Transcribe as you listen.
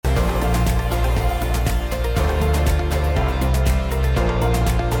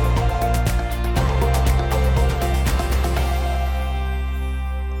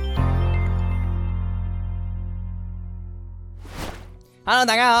Hello，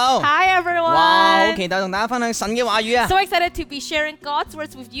 大家好。Hi everyone。哇，好期待同大家分享神嘅話語啊 ！So excited to be sharing God's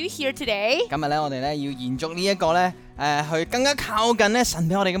words with you here today。今日咧，我哋咧要延續呢一個咧。去更加靠近咧神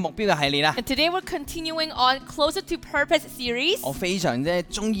俾我哋嘅目標嘅系列啦。And today we're continuing on Closer to Purpose series。我非常之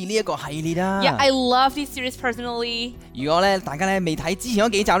中意呢一個系列啦。Yeah, I love this series personally。如果咧大家咧未睇之前嗰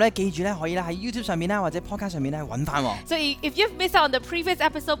幾集咧，記住咧可以咧喺 YouTube 上面啦或者 Podcast 上面咧揾翻。So if you've missed out on the previous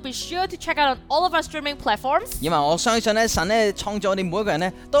episode, be sure to check out on all of our streaming platforms。因為我相信咧神咧創造我哋每一個人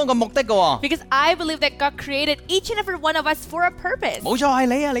咧都有個目的嘅。Because I believe that God created each and every one of us for a purpose。冇錯係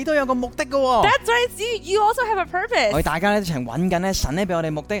你啊，你都有個目的嘅。That's right, you also have a purpose。我哋大家咧一齊揾緊咧神咧俾我哋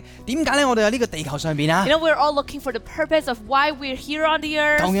目的，點解咧我哋喺呢個地球上邊啊 You know, we're all looking for the purpose of why we're here on the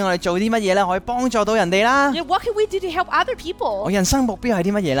earth。究竟我哋做啲乜嘢咧可以幫助到人哋啦 You know, what can we do to help other people？ 我人生目標係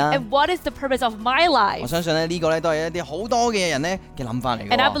啲乜嘢啦 And what is the purpose of my life？ 我相信咧呢個咧都係一啲好多嘅人咧嘅諗法嚟嘅。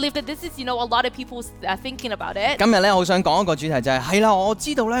And I believe that this is, you know, a lot of people thinking about it。今日咧好想講一個主題就係啦，我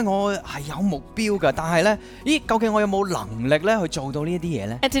知道咧我係有目標㗎，但係咧究竟我有冇能力咧去做到呢一啲嘢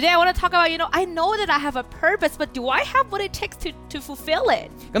咧 And today I want to talk about, you know, I know that I have a purpose, but do I have what it takes to fulfill it？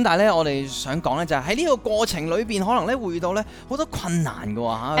 咁但係咧我哋想講咧就係喺呢個過程裏邊，可能咧會遇到咧好多困難㗎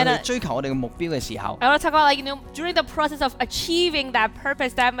喎嚇，去追求我哋嘅目標嘅時候。I want to talk about, like, you know, during the process of achieving that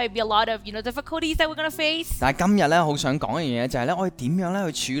purpose, that might be a lot of, you know, difficulties that we're going to face。 但係今日咧好想講一樣嘢就係咧，我哋點樣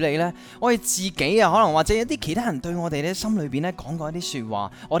咧去處理咧？我哋自己啊，可能或者一啲其他人對我哋咧心裏邊咧講過一啲説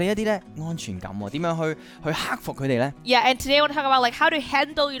話，我哋一啲咧安全感喎，點樣去克服佢哋咧 Yeah, and today I want to talk about, like, how to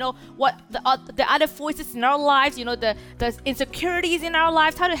handle, you know, what the other voices in our lives, you know, the insecurities in our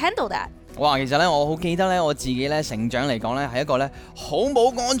lives, how to handle that。 哇，其實咧我好記得咧我自己咧成長嚟講咧係一個咧好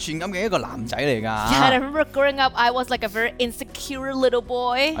冇安全感嘅一個男仔嚟㗎。Yeah, I remember growing up, I was like a very insecure little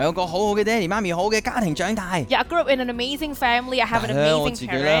boy。 係有個好好嘅爹哋媽咪，好嘅家庭長大。Yeah, I grew up in an amazing family. I have an 但係咧我 amazing 自己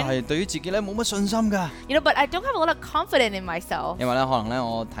咧 parent。 係對於自己咧冇乜信心㗎。 You know, but I don't have a lot of confidence in myself。 因為咧可能咧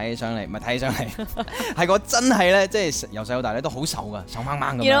我睇起上嚟唔係睇起上嚟，係我真係咧即係由細到大咧都好瘦㗎，瘦掹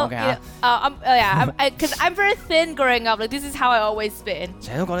掹咁樣嘅嚇。because I'm very thin growing up. Like, this is how I always been。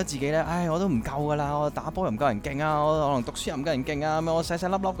 成日都覺得自己咧，我都唔夠㗎啦，我打波又唔夠人勁啊，我可能讀書又唔夠人勁啊，咁樣我細細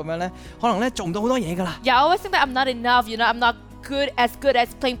粒粒咁樣咧，可能咧做唔到好多嘢㗎啦。 Yeah, I always think that I'm not enough. You know, I'm not good as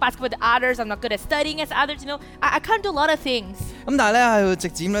playing basketball with others. I'm not good at studying as others. You know, I can't do a lot of things。 咁但係咧喺直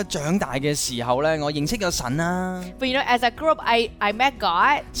漸咧長大嘅時候咧，我認識咗神啦。 But you know, as I grew up, I met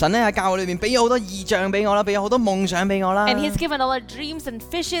God。 神咧喺教會裏邊俾咗好多異象俾我啦，俾咗好多夢想俾我啦。 And He's given a lot of dreams and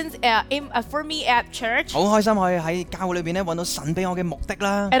visions for me at church。 好開心可以喺教會裏邊咧揾到神俾我嘅目的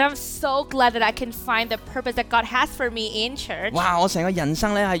啦。 And I'm so glad that I can find the purpose that God has for me in church。 哇！我成個人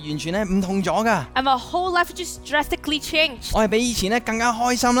生咧係完全咧唔同咗㗎。 And my whole life just drastically changed。 我係比以前咧更加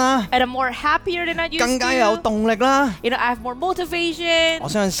開心啦， And I'm more happier than I used to。 更加有動力啦。 You know, I have more motivation。 我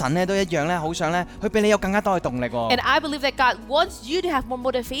相信神咧都一樣咧，好想咧去俾你有更加多嘅動力喎。 And I believe that God wants you to have more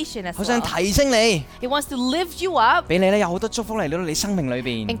motivation as 好想 well。 提升你， He wants to lift you up 俾你咧有好多祝福嚟到你生命裏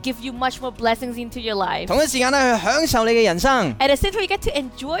邊。 and give you much more blessings into your life。 同一時間咧去享受你嘅人生。 At the same time, you get to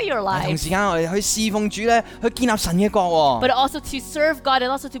enjoy your 同 life。 時間我哋去侍奉主咧，去建立神嘅國。 But also to serve God and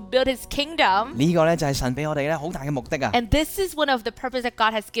also to build His kingdom。 呢個咧就係神俾我哋咧好大嘅目的啊。 And this is one of the purpose that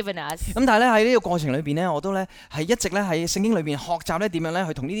God has given us。 咁但係咧喺呢個過程裏邊咧，我都咧係一直咧喺聖經裏邊學習咧點樣咧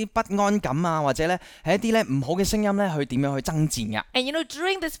去同呢啲不安感啊，或者咧係一啲咧唔好嘅聲音咧去點樣去爭戰㗎。 And you know,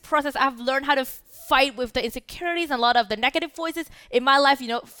 during this process, I've learned how to fight with the insecurities and a lot of the negative voices in my life, you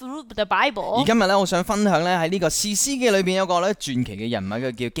know, through the Bible。 而今日咧，我想分享咧喺呢個士師記裏邊有個咧傳奇嘅人物，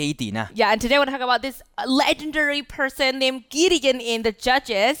佢叫基甸啊。 Yeah, and today I want to talk about this legendary person named Gideon in the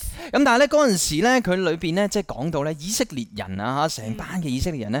Judges。 咁但係咧嗰陣時咧，佢裏邊咧即係講到咧以色列人啊嚇，成班嘅以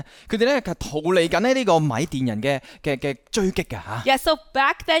色列人咧，佢哋咧係逃離緊呢個米甸人嘅追擊㗎嚇。 Yeah, so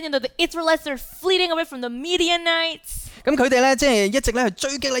back then, you know, the Israelites are fleeing away from the Midianites。 咁佢哋咧即係一直咧去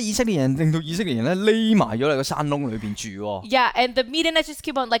追擊咧以色列人，令到以色列人咧匿埋咗喺個山窿裏邊住。 Yeah, and the Midianites just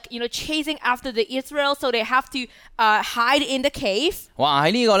keep on, like, you know, chasing after the Israel, so they have to hide in the cave。 哇！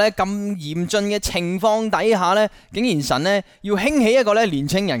喺呢個咧咁嚴峻嘅情況底下咧，竟然神咧要興起一個咧年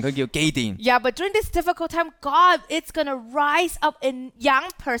青人，佢叫基甸。 Yeah, but during this difficult time, God is gonna rise up a young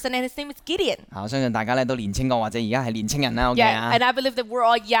person, and his name is Gideon。 我相信大家咧都年青過，或者而家係年青人啦。OK 啊 Yeah, and I believe that we're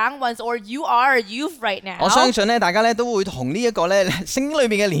all young ones, or you are a youth right now。 我相信咧，大家咧都會同呢一個咧聖經裏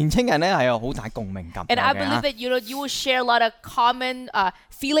邊嘅年青人咧係有好大共鳴感。 And I believe that, you know, you will share a lot of common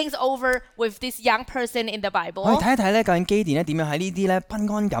feelings over with this young person in the Bible。 我哋睇一睇咧，究竟基甸咧點樣喺呢啲咧不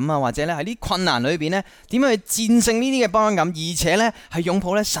安感啊，或者咧喺啲困難裏邊咧，點樣去戰勝呢啲嘅不安感，而且咧係擁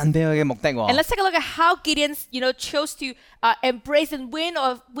抱咧神俾佢嘅目的。 And let's take a look at how Gideon, you know, chose to embrace and win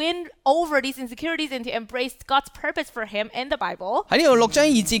over these insecurities and to embrace God's purpose for him in the Bible。 喺呢度6章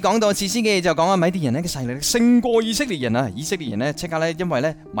2節講到士師記就講啊，米甸人咧嘅勢力勝過以色列人啊，以色列人咧即刻咧因為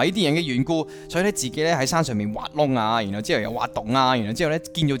咧米甸人嘅緣故，所以咧自己咧喺山上面挖窿啊，然後之後又挖洞啊，然後之後咧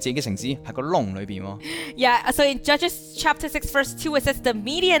建造自己嘅城市喺個窿裏邊喎。Yeah, so in Judges chapter 6 verse 2 it says the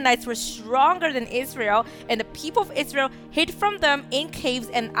Midianites were stronger than Israel and the people of Israel hid from them in caves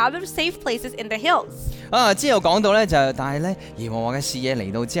and other safe places in the hills. 之後講到咧但係咧耶和華嘅使者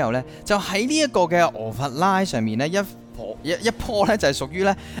嚟到之後咧，就喺呢一個嘅俄弗拉上面咧一棵咧就係屬於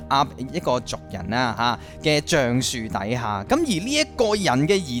咧一個族人啦嘅橡樹底下，咁而呢一個人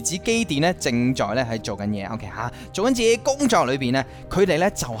嘅兒子基甸咧正在咧係做緊嘢 ，OK 做緊自己工作裏邊咧，佢哋咧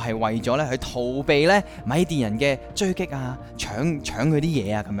就係為咗咧去逃避咧米甸人嘅追擊啊，搶佢啲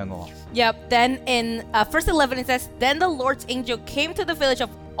嘢啊咁樣嘅喎。Yep, then in verse 11 it says, Then the Lord's angel came to the village of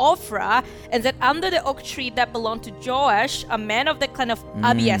Ophrah and said, Under the oak tree that belonged to Joash, a man of the clan of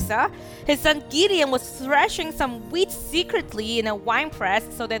Abiezer, his son Gideon was threshing some wheat secretly in a winepress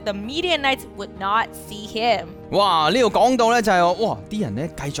so that the Midianites would not see him. 哇！呢度講到咧就係哇，啲人咧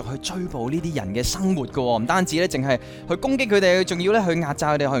繼續去追捕呢啲人嘅生活嘅喎，唔單止咧淨係去攻擊佢哋，仲要咧去壓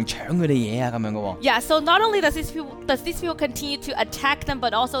榨佢哋，可能搶佢哋嘢啊咁樣嘅喎。Yeah, so not only does these people continue to attack them,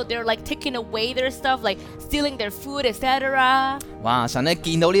 but also they're like taking away their stuff, like stealing their food, etc. 哇！神咧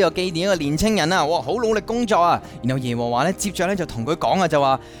見到呢個基甸一個年青人啊，哇，好努力工作啊，然後耶和華咧接着咧就同佢講啊，就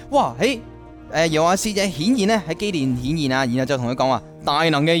話哇，耶和華使者顯現咧喺基甸顯現啊，然後就同佢講話大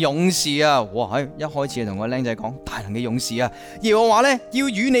能嘅勇士啊，哇！一開始就同個僆仔講大能嘅勇士啊，耶和華咧要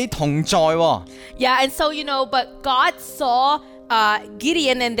與你同在喎。Yeah, and so but God saw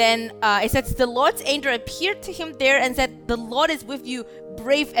Gideon, and then it says the Lord's angel appeared to him there and said, The Lord is with you,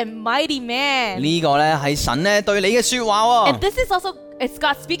 brave and mighty man. 呢個咧係神咧對你嘅說話喎。And this is also it's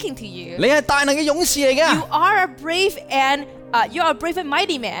God speaking to you. 你係大能嘅勇士嚟㗎。You are a brave and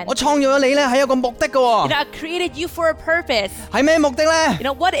mighty man. 我創造咗你咧係有個目的嘅喎。I created you for a purpose. 係咩目的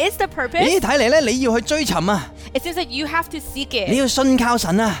咧？ What is the purpose? 咦，睇嚟咧你要去追尋啊。It seems like you have to seek it. 你要信靠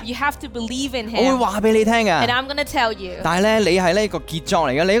神啊。You have to believe in 我會 Him. 話俾你聽㗎。 And I'm gonna tell you. 但係咧，你係呢個傑作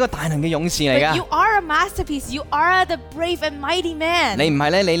嚟嘅，你一個大能嘅勇士嚟 But you 㗎。are a masterpiece. You are the brave and mighty man. 你唔係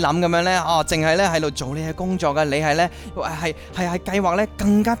咧，你諗咁樣咧，淨係咧喺度做你嘅工作㗎。你係咧係計劃咧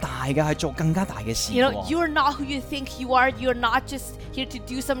更加大嘅，係做更加大嘅事。You are not who you think you are. You're not just here to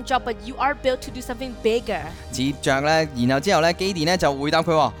do some job, but you are built to do something bigger. 接着咧，然後之後咧，基甸咧就回答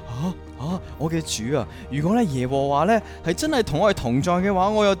佢話：我嘅主啊，如果咧耶和華咧係真係同我哋同在嘅話，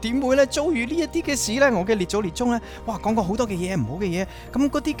我又點會咧遭遇呢一啲嘅事咧？我嘅列祖列宗咧，哇講過好多嘅嘢唔好嘅嘢，咁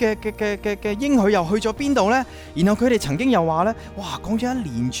嗰啲嘅應許又去咗邊度咧？然後佢哋曾經又話咧，哇講咗一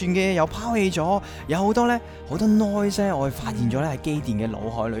連串嘅嘢又拋棄咗，有好多 noise 我哋發現咗咧喺基甸嘅腦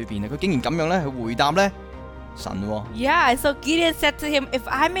海裏邊啊！佢竟然咁樣咧去回答咧神喎。Yeah, and so Gideon said to him, If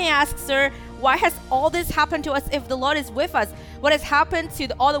I may ask, sir, why has all this happened to us if the Lord is with us? What has happened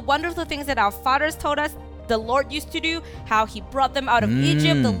to all the wonderful things that our fathers told us the Lord used to do, how he brought them out of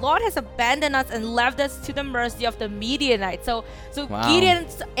Egypt? The Lord has abandoned us and left us to the mercy of the Midianites. So Wow.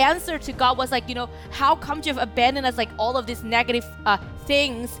 Gideon's answer to God was like, how come you have abandoned us, like all of these negative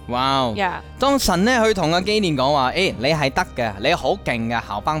things? 哇！ Yeah. 當神咧去同阿基甸講話，你係得嘅，你好勁嘅，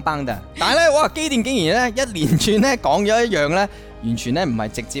姣邦邦嘅。但係咧，哇！基甸竟然咧一連串咧講咗一樣咧，完全咧唔係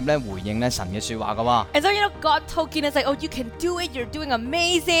直接咧回應咧神嘅説話嘅喎。 And so God told Gideon, like, oh, you can do it, you're doing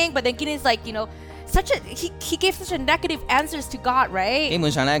amazing. But then Gideon's like, he gave such a negative answers to God, right? 基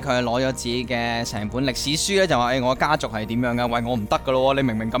本上咧，佢係攞咗自己嘅成本歷史書咧，就話我家族係點樣嘅，喂我唔得噶咯，你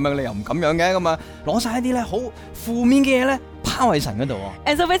明明咁樣，你又唔咁樣嘅，咁啊攞晒一啲咧好負面嘅嘢咧拋喺神嗰度。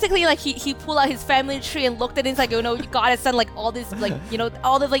And so basically, like he pulled out his family tree and looked at it, and it's like, God has done like all this, like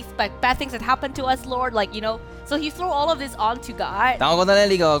all the like bad things that happened to us, Lord, like so he threw all of this onto God. 但我覺得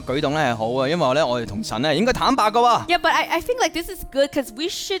咧呢個舉動咧係好啊，因為咧我哋同神咧應該坦白噶喎。Yeah, but I think like this is good because we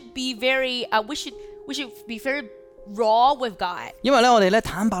should be very we should be very raw with God. 因為咧我哋咧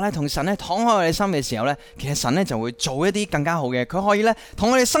坦白咧同神咧敞開我哋心嘅時候咧，其實神咧就會做一啲更加好嘅，佢可以咧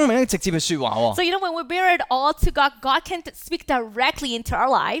同我哋生命咧直接嘅説話喎。So when we bear it all to God, God can speak directly into our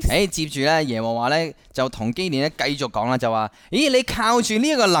lives. 接住咧耶和華咧就同基甸咧繼續講啦，就話：咦，你靠住呢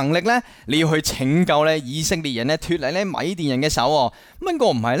一個能力咧，你要去拯救咧以色列人咧脫離咧米甸人嘅手喎。乜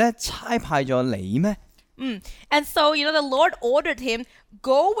我唔係咧差派咗你咩？ And so, the Lord ordered him,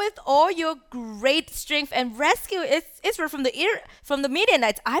 go with all your great strength and rescue Israel from the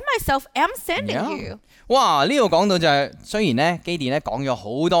Midianites. I myself am sending you. 哇！呢度講到就係，雖然咧基甸咧講咗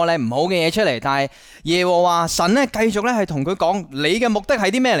好多咧唔好嘅嘢出嚟，但係耶和華神咧繼續咧係同佢講，你嘅目的係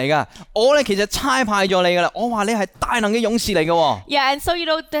啲咩嚟㗎？我咧其實差派咗你㗎啦，我話你係大能嘅勇士嚟㗎喎。Yeah, and so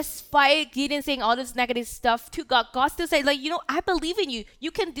despite Gideon saying all this negative stuff to God, God still said, I believe in you. You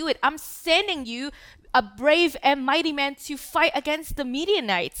can do it. I'm sending you a brave and mighty man to fight against the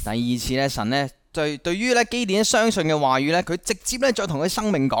Midianites. 第二次咧，神咧對於咧基甸相信嘅話語咧，佢直接咧再同佢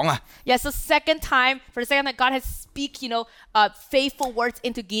生命講啊。Yeah, so for the second time, God has speak, faithful words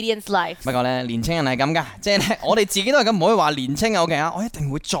into Gideon's life. 不過咧，年青人係咁噶，即係咧我哋自己都係咁，唔可以話年青啊 ，OK 啊，我一定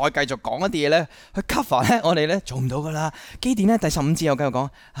會再繼續講一啲嘢咧，去 cover 咧我哋咧做唔到噶啦。基甸咧第15節又繼續講，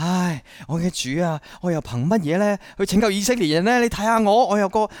唉，我嘅主啊，我又憑乜嘢咧去拯救以色列人咧？你睇下我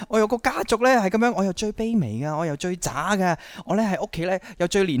有個家族咧係咁樣，我又最卑微噶，我又最渣噶，我咧喺屋企咧又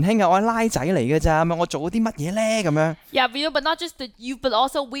最年輕噶，我係拉仔嚟嘅咋，咁我做咗啲乜嘢咧咁樣？ Yeah, but not just the youth, but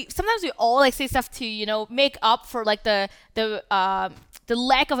also sometimes we all like say stuff to make up for like the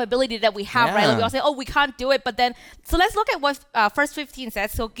lack of ability that we have, right? Like we all say, oh, we can't do it. But then, so let's look at what verse 15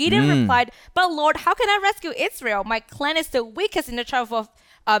 says. So Gideon replied, but Lord, how can I rescue Israel? My clan is the weakest in the tribe of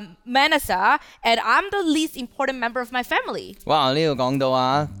Manasseh, and I'm the least important member of my family. 哇！呢度講到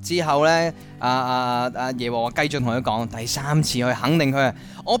啊，之後咧，耶和華繼續同佢講，第3次去肯定佢，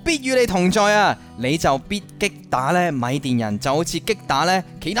我必與你同在啊，你就必擊打咧米甸人，就好似擊打咧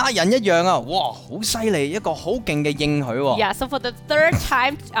其他人一樣啊！哇，好犀利，一個好勁嘅應許喎。Yeah, so for the third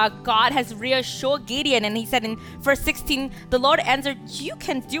time, God has reassured Gideon, and he said in verse 16, the Lord answered, you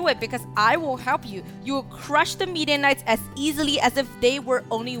can do it because I will help you. You will crush the Midianites as easily as if they were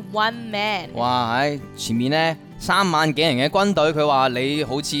only one man. 哇！喺前面咧3萬幾人嘅軍隊，佢話你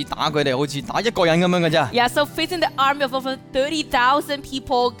好似打佢哋，好似打一個人咁樣嘅啫。Yeah, so facing the army of over 30,000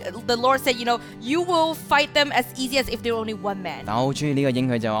 people, the Lord said, you will fight them as easy as if they were only one man. 但我好中意呢個應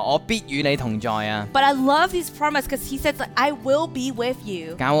許就話，我必與你同在啊。But I love his promise because he says, I will be with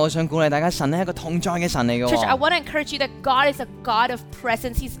you. 教我想鼓勵大家，神係一個同在嘅神嚟嘅。Church, I want to encourage you that God is a God of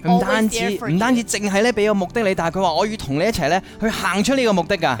presence. He's always there for you. 唔單止淨係咧俾個目的你，但係佢話我要同你一齊咧去行出呢個目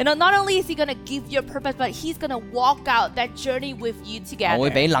的㗎。Not only is he going to give you a purpose, but he's going to walk out that journey with you together. 我會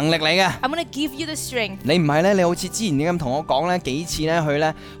俾能力你嘅。I'm going to give you the strength. 你唔係咧，你好似之前你咁同我講咧幾次咧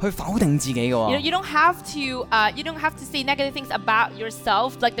去否定自己嘅喎。You don't have to say negative things about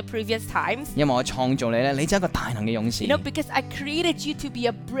yourself like the previous times. 因為我創造你咧，你就係一個大能嘅勇士。Because I created you to be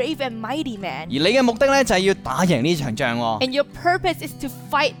a brave and mighty man. 而你嘅目的咧就係要打贏呢場仗喎。And your purpose is to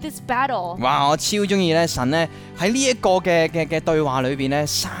fight this battle. 哇！我超中意咧，神咧喺呢一個嘅對話裏邊咧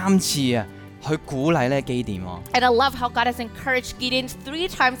3次啊。去鼓勵咧基甸。And I love how God has encouraged Gideon 3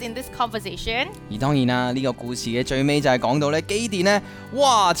 times in this conversation. 而當然啦，呢個故事嘅最尾就係講到咧基甸咧，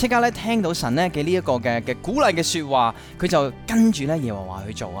哇！即刻咧聽到神咧嘅呢一個嘅鼓勵嘅説話，佢就跟住咧耶和華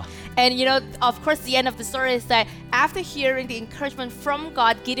去做啊。And of course, the end of the story is that after hearing the encouragement from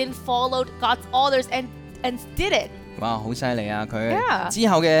God, Gideon followed God's orders and did it. 哇，好犀利啊！佢之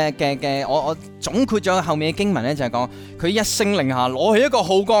後嘅我總括咗後面嘅經文咧，就係講佢一聲令下攞起一個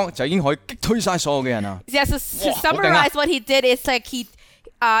號角，就已經可以擊退晒所有嘅人啊！ Yeah, so to summarize what he did is like he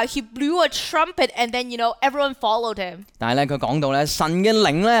blew a trumpet and then everyone followed him. 但係咧佢講到咧神嘅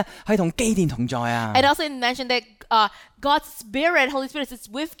靈咧係同基甸同在啊。And also mentioned that God's Spirit, Holy Spirit is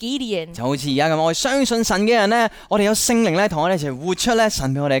with Gideon. 就好似而家咁，我哋相信神嘅人咧，我哋有聖靈咧，同我哋一齊活出咧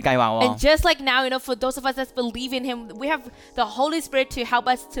神俾我哋嘅計劃喎。And just like now, for those of us that believe in Him, we have the Holy Spirit to help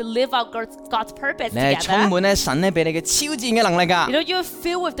us to live out God's purpose together. 你係充滿咧神咧俾你嘅超自然嘅能力㗎。You're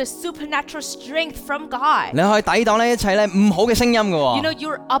filled with the supernatural strength from God. 你可以抵擋呢一切咧唔好嘅聲音㗎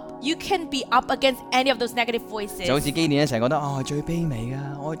喎。You can be up against any of those negative voices. 就好似基甸成日覺得我係最卑微㗎，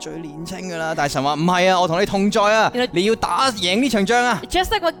我係最年輕㗎啦，但係神話唔係啊，我同你同在啊，你要打贏呢場仗啊。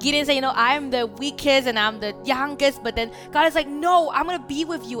Just like what Gideon said, I'm the weakest and I'm the youngest, but then God is like, no, I'm going to be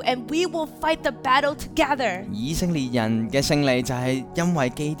with you and we will fight the battle together. 以色列人嘅勝利就係因為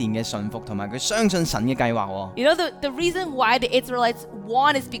基甸嘅順服同埋佢相信神嘅計劃喎。The reason why the Israelites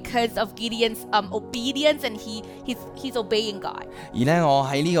won is because of Gideon's obedience and he's obeying God. 而咧我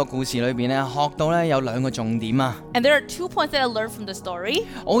喺呢個故事裏邊咧學到咧有2個重點啊。And there are 2 points that I learned from the story.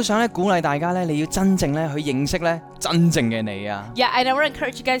 我好想咧鼓勵大家咧，你要真正咧去認識咧真正嘅你啊。Yeah, and I want to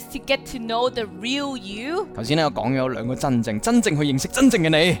encourage you guys to get to know the real you. 頭先咧我講咗2個真正去認識真正嘅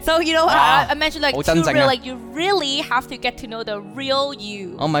你。So I mentioned like 2 real, like you really have to get to know the real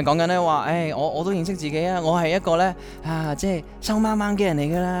you. 我唔係講緊咧話，我都認識自己啊，我係一個咧即係瘦掹掹嘅人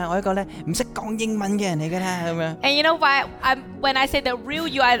嚟㗎啦，我一個咧唔識講英文嘅人嚟㗎啦咁樣。And when I say the real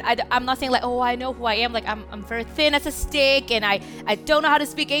you, I'm not saying like, oh, I know who I am. Like I'm very thin as a stick, and I don't know how to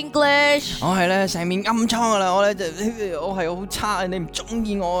speak English. 我係咧成面暗瘡㗎啦，我係好差，你唔中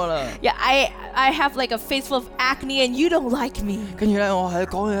意我㗎啦。Yeah, I have like a face full of acne, and you don't like me. 跟住咧，我係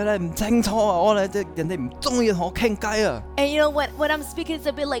講嘢咧唔清楚啊，我咧人哋唔中意同我傾偈啊。And when I'm speaking, it's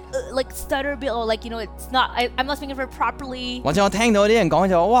a bit like stutter a bit, or like it's not. I'm not speaking very properly. 或者我聽到啲人講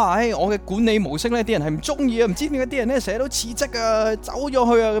就話，哇，我嘅管理模式咧，啲人係唔中意啊，唔知點解啲人咧成日都辭職啊，走咗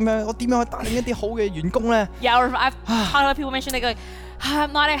去啊咁樣，我點樣去帶領一啲好嘅員工咧？ Yeah, or I've heard people mention like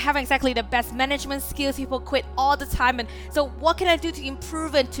I'm not having exactly the best management skills. People quit all the time, and so what can I do to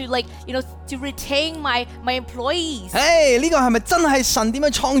improve and to to retain my employees? 呢個係咪真係神點樣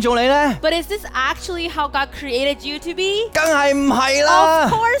創造你呢？ But is this actually how God created you to be? 梗係唔係啦！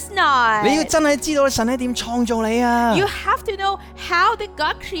 Of course not. 你要真係知道神係點創造你啊！ You have to know how did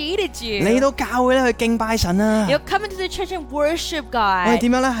God created you. 嚟到教會咧去敬拜神啊！ You come into the church and worship 我哋 God.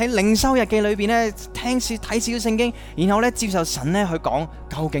 點樣咧喺靈修日記裏邊咧睇少少聖經，然後咧接受神咧去講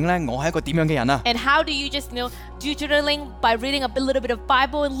究竟咧我係一個點樣嘅人啊！ And how do you just do journaling by reading a little bit of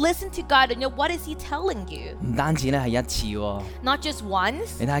Bible and listen to God and what is He telling you? 唔單止咧係一次喎， Not just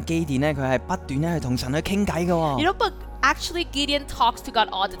once. 你睇下基甸咧，佢係不斷咧去同神去傾偈嘅喎。 But actually Gideon talks to God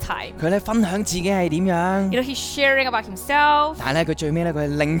all the time. 佢咧分享自己係點樣， He's sharing about himself. 但係咧佢最尾咧佢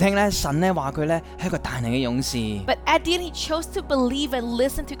係聆聽咧神咧話佢咧係一個大能嘅勇士。 But at the end, he chose to believe and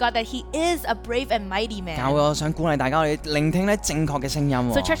listen to God that he is a brave and mighty 教會 man. 我想鼓勵大家，我哋聆聽咧正確嘅聲音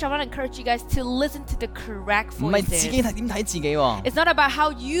喎， So church, I want to encourage you guys to listen to the correct 唔係自己 voices. 睇點睇自己喎。 It's not about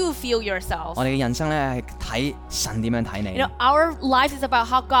how you feel yourself. 我哋嘅人生咧係睇神點樣睇你， Our life is about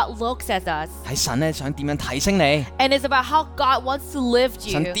how God looks at us. 係神咧想點樣提升你， And it's about how God wants to lift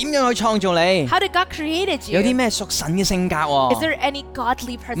神 you. 點樣去創造你， How did God create 有啲 you? 咩屬神嘅性格 Is 喎， there any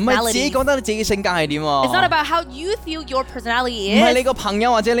godly 唔係自己 personality? 覺得你自己性格係點 It's not 喎， about how you feel your 唔 personality 係你 is. 個朋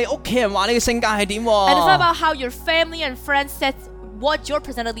友或者你屋企人話你嘅性格係點 And it's not 喎， about how your family and friends said what your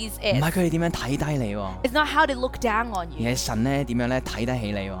personality 唔 is. 係佢哋點樣睇低你喎， It's not how they look down on 而 you. 係神咧點樣咧睇得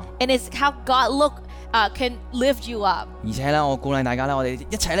起你喎。 And it's how God can lift you up. 而且咧，我鼓勵大家咧，我哋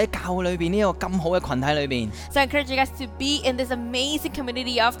一齊喺教會裏邊呢個咁好嘅群體裏邊， So I encourage you guys to be in this amazing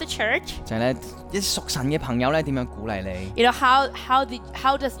community of the church. 就係咧一屬神嘅朋友咧點樣鼓勵你，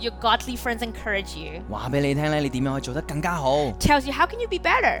 How does your godly friends encourage you? 話俾你聽咧，你點樣可以做得更加好， Tells you how can you be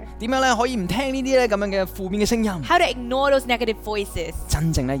better? 點樣咧可以唔聽呢啲咧咁樣嘅負面嘅聲音， How to ignore those negative voices?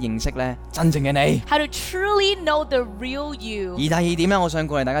 真正咧認識咧真正嘅你。 How to truly know the real you? 而第二點咧，我想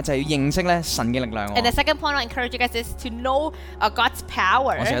鼓勵大家就係要認識咧神嘅力量 And the 喎。 second point I encourage you guys is to know God's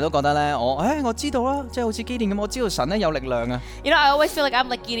power. 我成日都覺得咧，我知道啦，即係好似基甸咁，我知道神咧有力量啊。 I always feel like I'm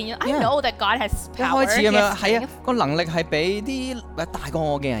like Gideon. I Yeah. know that God has 一 power. 開始 He 咁樣 has 係啊 strength.，個能力係俾啲大過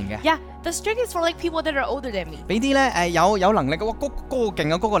我嘅人嘅。 Yeah, the strength is for like people that are older than me. 俾啲咧有能力嘅，哇嗰個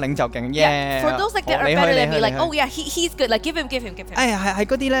勁啊，嗰個領袖勁 Yeah, for those like that are 你去 better than 你 me, 去 like 你去 oh yeah, he's good. Like give him. 係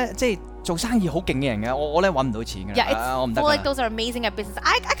嗰啲咧，即係做生意好勁嘅人嘅，我咧揾唔到錢嘅， Yeah, 我 it's 唔得 for like 㗎。 those are amazing at business.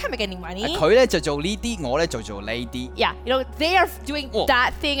 I can't make any money. 佢咧就做呢啲，我咧就做呢啲。 Yeah, they are doing 哦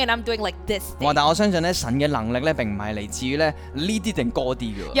that thing and I'm doing like this 哇！ thing. 但我相信咧，神嘅能力咧並唔係嚟自於咧呢啲定嗰啲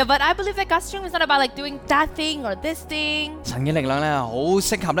嘅喎。 Yeah, but I believe that God's strength is not about like doing that thing or this thing. 神嘅力量咧好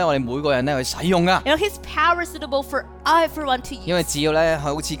適合咧我哋每個人咧去使用噶。 His power is suitable for everyone to 因為 use. 只要咧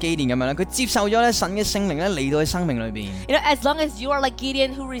好似基甸咁樣咧，佢接受咗咧神嘅聖靈咧嚟到佢生命裏邊， As long as you are like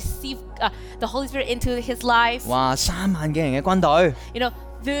Gideon who received the Holy Spirit into his life. 哇！3萬嘅人嘅軍隊，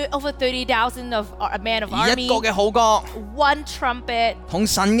 Over 30,000 of a man of 而一 army, 個嘅號角， one trumpet, 同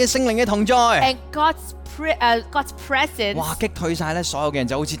神嘅聖靈嘅同在， and God's presence. 哇！擊退晒咧所有嘅人，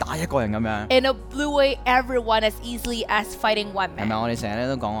就好似打一個人咁樣。 And it blew away everyone as easily as fighting one 係咪？ man. 我哋成日咧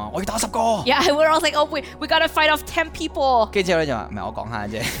都講話，我要打10個。 Yeah, we're all like, oh, we gotta fight off 10 people. 跟住之後咧就話，唔係我講下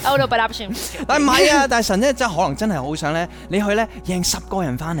啫。 Oh no, but I'm 但唔係啊！但係神咧真係可能真係好想咧，你去咧贏10個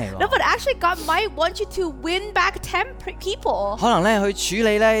人翻嚟 No, 喎。 but actually God might want you to win back 10 people. 可能咧去處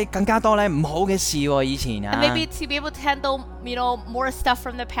理咧更加多咧唔好嘅事喎，以前啊。 And maybe to be able to handle, more stuff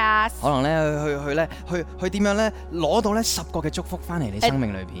from the past. 可能咧去點樣咧攞到咧10個嘅祝福翻嚟你生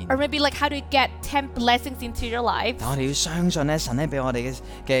命裏邊。 Or maybe like how to get 10 blessings into your life. 但我哋要相信咧，神咧俾我哋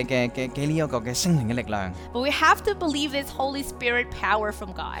嘅呢一個嘅聖靈嘅力量。 But we have to believe this Holy Spirit power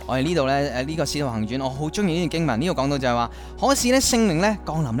from God. 我哋呢度咧呢個使徒行傳，我好中意呢段經文。呢度講到就係話，可是咧聖靈咧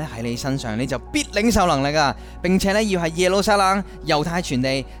降臨咧喺你身上，你就必領受能力啊！並且咧要係耶路撒冷、猶太全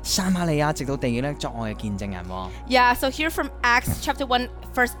地、撒瑪利亞直到地極咧作我嘅見證人。 Yeah, so here from Acts chapter 1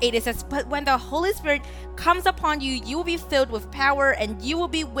 verse 8 it says, "But when the Holy Spirit comes upon you, you will be filled with power and you will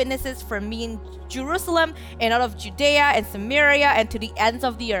be witnesses for me in Jerusalem and out of Judea and Samaria and to the ends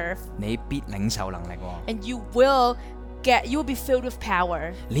of the earth." 你必領受能力。 And you will be filled with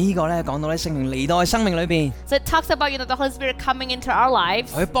power. 呢個咧講到咧聖靈嚟到喺生命裏邊， So it talks about the Holy Spirit coming into our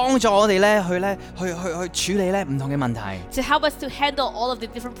lives 去幫助我哋咧去處理咧唔同嘅問題， to help us to handle all of the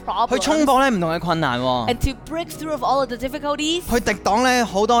different 去 problems 衝破咧唔同嘅困難， and to break through of all of the difficulties 去敵擋咧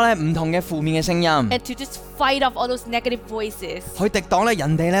好多咧唔同嘅負面嘅聲音， and to just fight off all those negative voices 去敵擋咧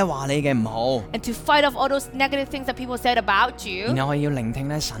人哋咧話你嘅唔好， and to fight off all those negative things that people said about you. 然後我要聆聽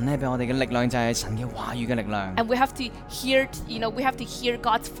咧神咧俾我哋嘅力量，就係神嘅話語嘅力量。 And we have to we have to hear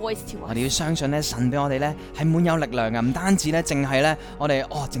God's voice to 我 us. 哋要相信咧，神俾我哋咧係滿有力量嘅，唔單止咧淨係咧我哋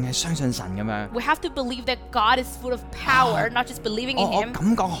淨係相信神咁樣。We have to believe that God is full of power, not just believing in 我 Him.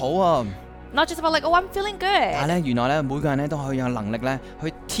 感覺好啊！ Not just about like, oh, I'm feeling 但係 good. 咧，原來咧每個人咧都可以有能力咧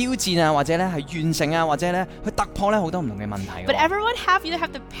去挑戰啊，或者咧係完成啊，或者咧去突破咧好多唔同嘅問題嘅 But everyone either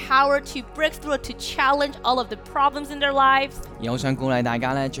have the power to break through, to challenge all of the problems in their lives. 而我想鼓勵大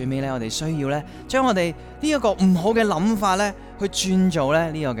家咧，最尾咧我哋需要咧將我哋呢一個唔好嘅諗法咧去轉做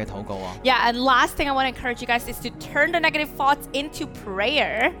咧呢個嘅禱告啊！ Yeah, and last thing I want to encourage you guys is to turn the negative thoughts into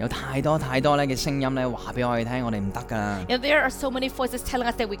prayer. 有太多咧嘅聲音咧話俾我哋聽，我哋唔得噶。 There are so many voices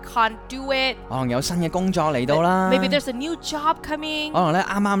telling us that we can't do it. 可能有新嘅工作嚟到啦， Maybe there's a new job coming. 可能咧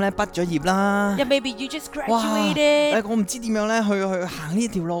啱啱咧畢咗業啦。 Yeah, maybe you just 哇！ graduated. 我唔知點樣咧去行呢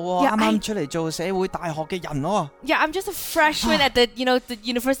條路喎， Yeah, 啱啱出嚟做社會大學嘅人喎。 Yeah, I'm just a freshman at the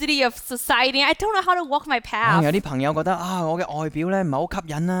University of Society. I don't know how to walk my 可能 path. 有啲朋友覺得我嘅外表咧唔係好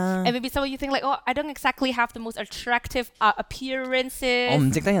吸引啦， And maybe some of you think like, oh, I don't exactly have the most attractive 我 appearances.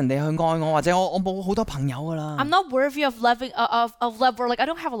 唔值得人哋去愛我，或者我冇好多朋友噶啦。 I'm not worthy of love, or like I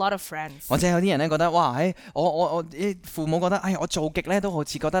don't have a lot of friends. 或者有啲人咧覺得哇，我父母覺得，我做極咧都好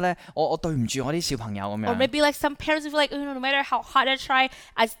似覺得咧，我對唔住我啲小朋友咁 Or 樣。 maybe like some parents will feel like, no matter how hard I try,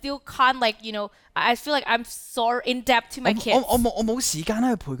 I still can't I feel like I'm so in debt to my kids. 我冇時間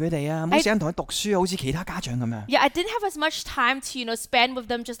去陪佢哋啊，冇時間同佢讀書啊，好似其他家長咁樣。 Yeah, I didn't have as much time to spend with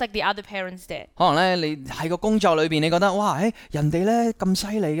them just like the other parents did. 可能咧，你喺個工作裏邊，你覺得哇，人哋咧咁犀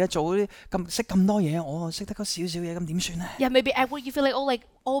利嘅，做啲識咁多嘢，我識得嗰少少嘢，咁點算咧？ Yeah, maybe at work you feel like,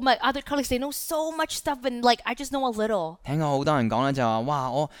 oh, my other colleagues, they know so much stuff and like I just know a little. 聽過好多人講咧，就話哇，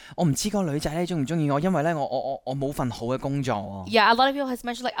我唔知嗰個女仔咧中唔中意我，因為咧我冇份好嘅工作喎。 Yeah, a lot of people has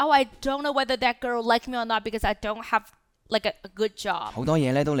mentioned like, oh, I don't know whether that girl like me or not because I don't have like a good job. 好多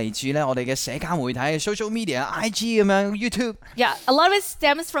嘢咧都嚟自咧我哋嘅社交媒體 social media、IG 咁樣 YouTube。 Yeah, a lot of it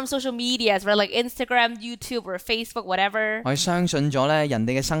stems from social media, right? Like Instagram, YouTube, or Facebook, whatever. 我哋相信咗咧，人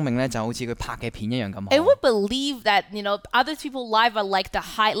哋嘅生命咧就好似佢拍嘅片一樣咁 And 好。 we believe that, other people's lives are like the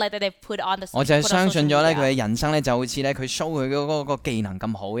highlight that they put on the 我就係 put on 相信 social 咗咧，佢 media. 嘅人生咧就好似咧佢 show 佢嗰個技能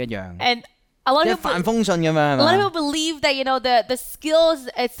咁好一樣， And a lot 一 of people 帆風順咁樣。係 A lot 嘛 of people believe that the skills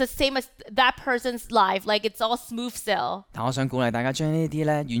it's the same as that person's life, like it's all smooth sail. 但我想鼓勵大家將呢啲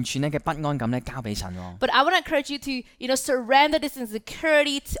咧完全咧嘅不安感咧交俾神喎。 But I want to encourage you to surrender this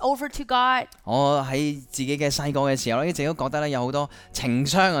insecurity over to God. 我喺自己嘅細個嘅時候咧，一直都覺得咧有好多情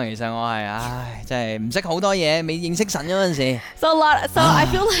商啊。其實我係真係唔識好多嘢，未認識神嗰陣時。 So I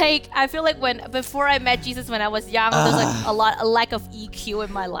feel like before I met Jesus when I was young, there's like a lack of EQ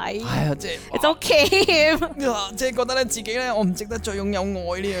in my life. 即係 It's okay. 即係覺得咧自己咧我唔值得再擁有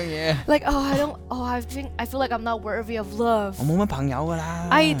愛呢樣嘢。 Like I feel like I'm not worthy of love. 我冇乜朋友噶啦。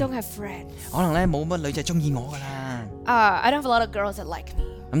 I don't have friends. 可能咧冇乜女仔中意我噶啦。 I don't have a lot of girls that like me.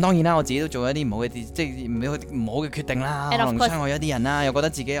 咁當然啦，我自己都做一啲唔好嘅，即係唔好嘅決定啦， And 可 of 能 course- 傷害一啲人啦，又覺得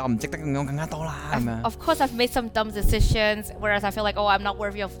自己我唔值得擁有更加多啦咁樣。 Of course, I've made some dumb decisions, whereas I feel like, oh, I'm not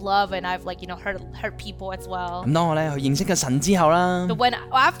worthy of love, and I've hurt people as well. 咁當我咧去認識咗神之後啦， But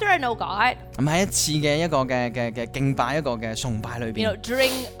after I know God, 咁喺一次嘅一個嘅敬拜一個嘅崇拜裏邊，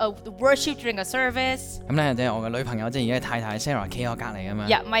 during a worship, during a service, 咁咧即係我嘅女朋友即係而家太太 Sarah 企我隔離咁樣。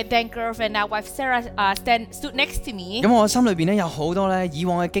 yeah, my then girlfriend, now wife Sarah, stood next to me. 咁我心裏邊咧有好多咧以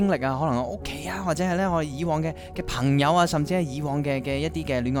往嘅經歷啊，可能我屋企啊，或者係咧我以往嘅朋友啊，甚至係以往嘅一啲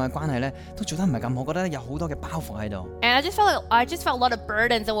嘅戀愛關係咧，都做得唔係咁好，覺得有好多嘅包袱喺度。 And I just felt a lot of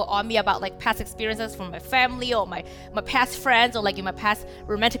burdens that were on me about like past experiences from my family or my past friends or like in my past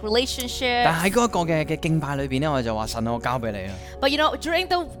romantic relationships. 但喺嗰一個嘅敬拜裏邊咧，我就話神，我交俾你啦。 But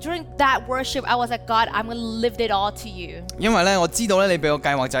during that worship, I was like, God, I'm gonna live it all to you. 因為咧我知道咧你俾我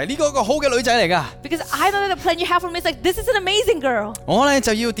計劃就係呢個一個好嘅女仔嚟㗎。 Because I know that the plan you have for me is like, this is an amazing girl. 我咧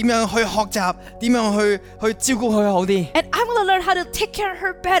就要點樣去學習，點樣去照顧佢好啲。 And I'm gonna learn how to take care of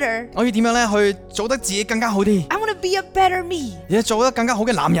her better. 我要點樣咧去做得自己更加好啲， I'm gonna be a better me. 而且做得更加好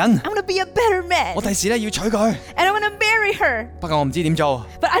嘅男人。 I'm gonna be a better man. 我第時咧要娶佢， And I'm gonna marry her. 不過我唔知點做，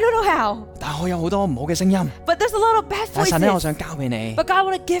 But I don't know how. 但係我有好多唔好嘅聲音。 But there's a lot of bad 但神咧，我 voices. 想交俾你。 But God, I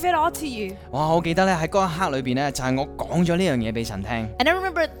wanna give it all to you. 哇！我記得咧喺嗰一刻裏邊咧，就係我講咗呢樣嘢俾神聽， And I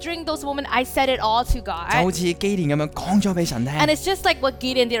remember during those moments, I said it all to 就好 God. 似基甸咁樣講咗俾神聽。 And it's just like what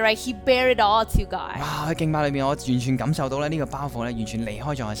Gideon did, right? He bare it all to God. 哇！喺敬拜裏邊，我完全感受到咧呢個包袱咧，完全離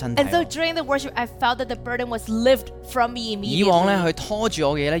開咗我身體 And。so during the worship, I felt that the burden was lifted from me 以往咧 immediately. 去拖住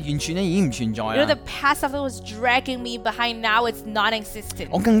我嘅嘢咧，完全咧已經唔存在 The 啦。 past stuff that was dragging me behind now, it's non-existent.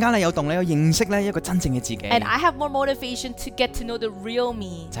 我更加咧有動力，有認識咧一個真正嘅自己， And I have more motivation to get to know the real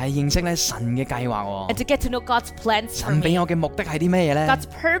me. 就係認識咧神嘅計劃喎。 And to get to know God's plans for 神俾 me. 我嘅目的係啲咩嘢咧？ God's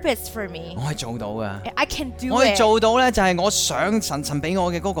purpose for me. 我係做到噶， And I can do 我可以 it. 做到咧，就係我想神俾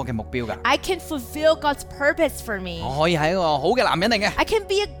我嘅嗰個嘅目標噶。 I can fulfill God's purpose for me. 我可以係一個好嘅男人嚟嘅， I can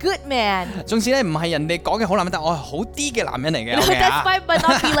be a good man. 縱使咧唔係人哋講嘅好男人，但我係好啲嘅男人嚟嘅。 No, OK that's 啊 fine, but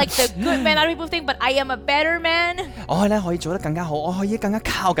not be like the good man other people think, but I am a better man. 我咧可以做得更加好，我可以更加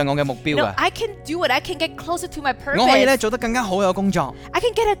靠近我嘅目標 No, 啊！ I can do it. I can get closer to my 我可以咧 purpose. 做得更加好嘅工作， I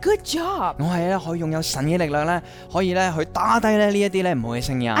can get a good job. 我係咧可以擁有神嘅力量咧，可以咧去打低咧呢一啲咧唔好嘅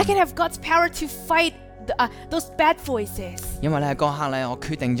聲音。 I can have God's power to fight those bad voices. 因為咧嗰刻咧，我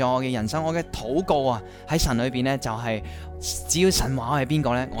決定咗我嘅人生，我嘅禱告啊喺神裏邊咧就係、只要神話我係邊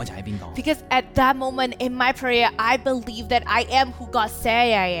個咧，我就係邊個。 Because at that moment in my prayer, I believe that I am who God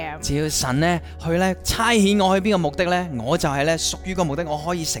say I am. 只要神咧去咧差遣我去邊個目的咧，我就係咧屬於個目的，我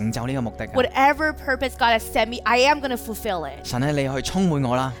可以成就呢個目的嘅。 Whatever purpose God has sent me, I am going to fulfill it. 神咧，你去充滿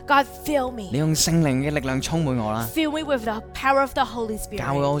我啦， God, fill 你 me. 用聖靈嘅力量充滿我啦。 Fill me with the power of the Holy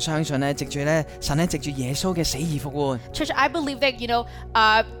教會 Spirit. 我相信咧，藉住咧神咧藉住耶穌嘅死而復活， Church, I believe that,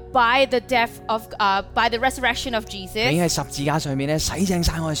 by the resurrection of 已 Jesus, 經喺十字架上面咧洗淨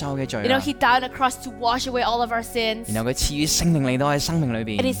晒我哋所有嘅罪啦。 He died on the cross to wash away all of our sins. 然後佢賜予聖靈嚟到喺生命裏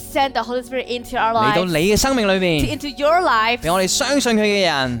And He 邊， sent the Holy Spirit into our 嚟到 lives, 你嘅生命裏邊， into your life. 俾我哋相信佢嘅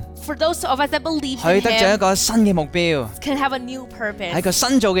人， For those of us that believe 去 in 得咗一 Him, 個新嘅目標， can have a new 係 purpose, 一個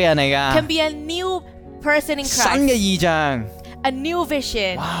新造嘅人嚟 can 㗎， be a new person in 新嘅 Christ, 異象。 a new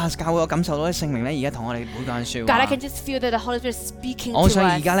vision. 哇！教會我感受到啲聖靈咧，而家同我哋每個人説 God, I 話 can。just feel that the Holy Spirit is speaking 我 to 想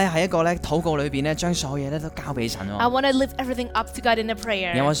而 us. 家咧喺一個咧禱告裏邊咧，將所有嘢咧都交俾神 I 喎。 want to lift everything up to God in a 因為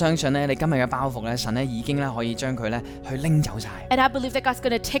prayer. 我相信咧，你今日嘅包袱咧，神咧已經咧可以將佢咧去拎走晒。 And I believe that God's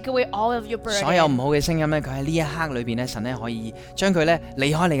going to take away all of your 所有 burden. 唔好嘅聲音咧，佢喺呢一刻裏邊咧，神咧可以將佢咧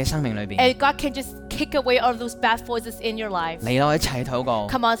離開你嘅生命裏邊。 And God can just kick away all of those bad voices in your life. 嚟咯，一齊禱告。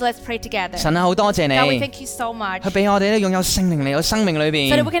 Come on, so let's pray together. 神啊，好多謝 God, we 你， thank you so much. 佢俾我哋咧擁有聖靈嚟到生命裏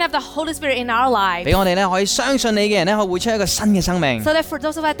So that 邊，we can have the Holy Spirit in our lives. 俾我哋咧可以相信你嘅人咧，可以活出一個新嘅生命。 So that for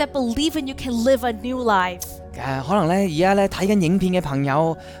those of us that believe in you can live a new life. 可能咧而家咧睇緊影片嘅朋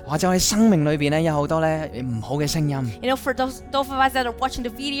友，或者我哋生命裏邊咧有好多咧唔好嘅聲音， For those of us that are watching the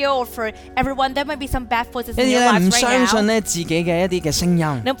video, or for everyone, there might be some bad voices 一 in 啲 your 咧唔 lives right 相信 now. 咧自己嘅一啲嘅聲音，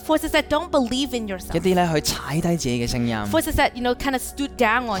 Voices that don't believe in 一 yourself. 啲咧去踩低自己嘅聲音， Voices that, kind of stood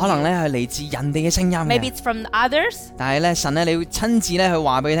down 可能 on 咧 you. 係嚟自人哋嘅聲音 Maybe 嘅， it's from others. 但係咧神咧你要親自咧去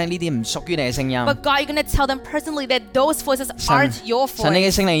話俾佢聽呢啲唔屬於你嘅聲音。 But God, you're going to tell them personally that those voices 神 aren't your 神你嘅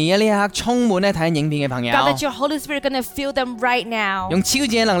voice. 聖靈而家呢一刻充滿咧睇緊影片嘅朋友， God, that your Holy Spirit going to fill them right now. 用超自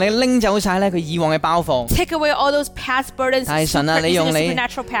嘅能力拎走晒咧佢以往嘅包袱。 Take away all those past burdens. 但係神啊， Super, 你用 using 你 your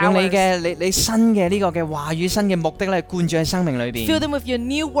supernatural 用你 powers. 嘅你新嘅呢個嘅話語、新嘅目的咧灌注喺生命裏 Fill 邊， them with your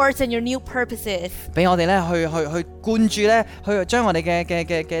new words and your new purposes. 俾我哋咧去灌注咧，去將我哋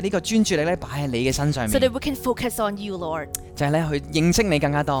嘅呢個專注力咧擺喺你嘅身上 So 面， that we can focus on you, Lord. 就係咧去認識你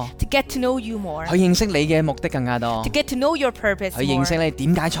更加多， To get to know you more. 去認識你嘅目的更加多 To，get to know your purpose 去認 more. 識你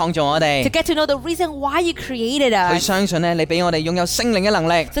點解創造我 To 哋， get to know the reason why you created 去 us. 相信咧你俾我哋擁有聖靈嘅能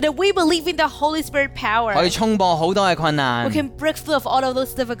力， So that we believe in the Holy Spirit 可 power. 以衝破好多嘅困 We 難， can break through of all of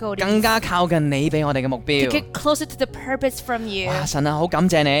those difficulties. 更加靠近你俾我哋嘅目 To 標。 get closer to the purpose from you. 哇！神啊，好感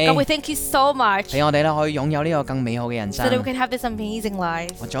謝 God, we 你， thank you so much. 俾我哋咧可以擁有呢個更美好嘅人 So that we 生， can have this amazing life.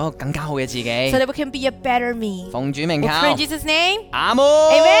 活咗一個更加好嘅自己 So。that we can be a better me. 奉主名 We 求 pray in Jesus' name. 阿門。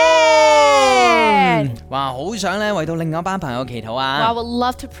 Amen. 哇，好想咧為到另外一班朋友祈禱 Well, I 啊！ would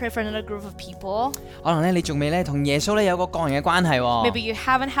love to pray for another group of people. 可能咧你仲未咧同耶穌咧有個個人嘅關係 Maybe 喎， you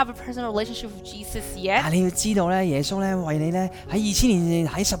haven't have a personal relationship with Jesus 但 yet. 係你要知道咧，耶穌咧為你咧喺2000年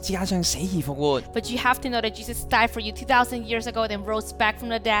前喺十字架上死而復活， But you have to know that Jesus died for you 2,000 years ago, then rose back from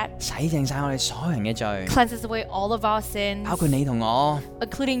the dead, 洗淨晒我哋所有人嘅罪， cleanses away all of our sins, 包括你同我，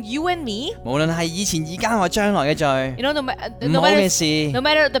 including you and me. 無論係以前、而家或將來嘅罪， No 唔好嘅事，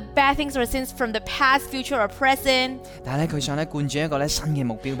 matter the bad things or sins from the past, future, or present, 但係咧佢想咧灌注一個咧新嘅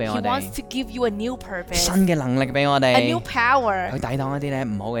目標俾 He 我哋 wants，to give you a new purpose, 新嘅能力俾我 a new 哋， power 去抵擋一啲咧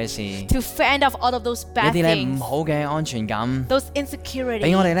唔好嘅事，一 to fend off all of those bad 啲咧唔 things, 好嘅安全感， those 俾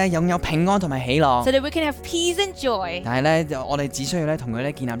insecurities, 我哋咧擁有平安同埋喜樂 so。that we can have peace and joy. 但係咧，我哋只需要咧同佢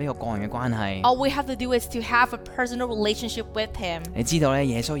咧建立呢個個人嘅關係。 All we have to do is to have a personal relationship with Him. 你知道咧，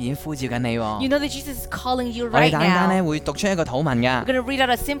耶穌已經呼召緊你喎。 You know that Jesus is calling you 我哋 right 等陣間咧 now. 會讀出一個禱文㗎 We're，going to read out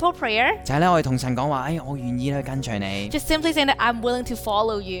a simple prayer. 就係咧我哋同神講話，我願意去跟隨你， Just simply saying that I'm willing to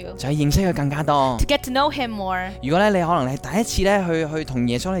follow you, 就係認識佢更加多。 to get to know him more. 如果咧你可能係第一次咧去同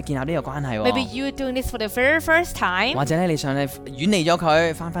耶穌去建立呢個關係 Maybe you're doing this for the very first time. 或者咧你想咧遠離咗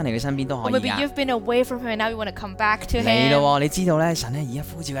佢，翻嚟佢身邊都 Or 可以 maybe 㗎。 you've been away from him and now you want to come back to 嚟 him. 咯，你知道咧神咧而家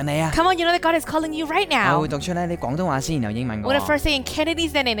呼召緊你啊！ Come on, you know that God is calling you right 我 now. 會讀出咧你廣東話先，然後英文 I'm going to 㗎 first say in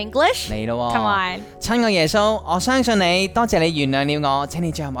Cantonese, then in English. 嚟咯 Come on. 親愛耶穌，我相信你，多謝你原諒了我，請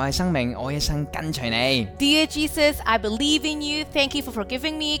你進入我嘅生命，我一生跟隨你。 Dear Jesus, I believe in you. Thank you for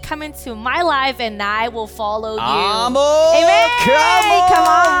forgiving me. Come into my life and I will follow you. 阿門 Amen. Come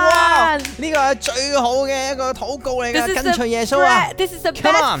on. 哇！呢個係最好嘅一個禱告嚟 This 㗎， is 跟隨耶穌啊！ this is the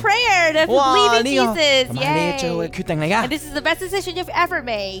Come best on. prayer that 哇！ believe in 呢個 Jesus. 同埋你最好嘅 Yay. 決定嚟 And 㗎。 this is the best decision you've ever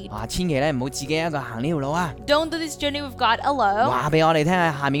made. 哇！千祈咧唔好自己一個行呢條路啊！ Don't do this journey with God alone. 話俾我哋聽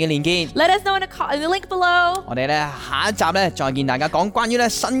下下面嘅連結。 Let us know in the link below. 我哋咧下一集咧再見大家講關於咧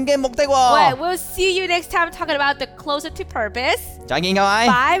神嘅目的 Well, 喎。 we'll see you next time talking about the closer to purpose. 再見各位。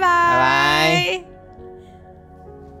 Bye bye. bye.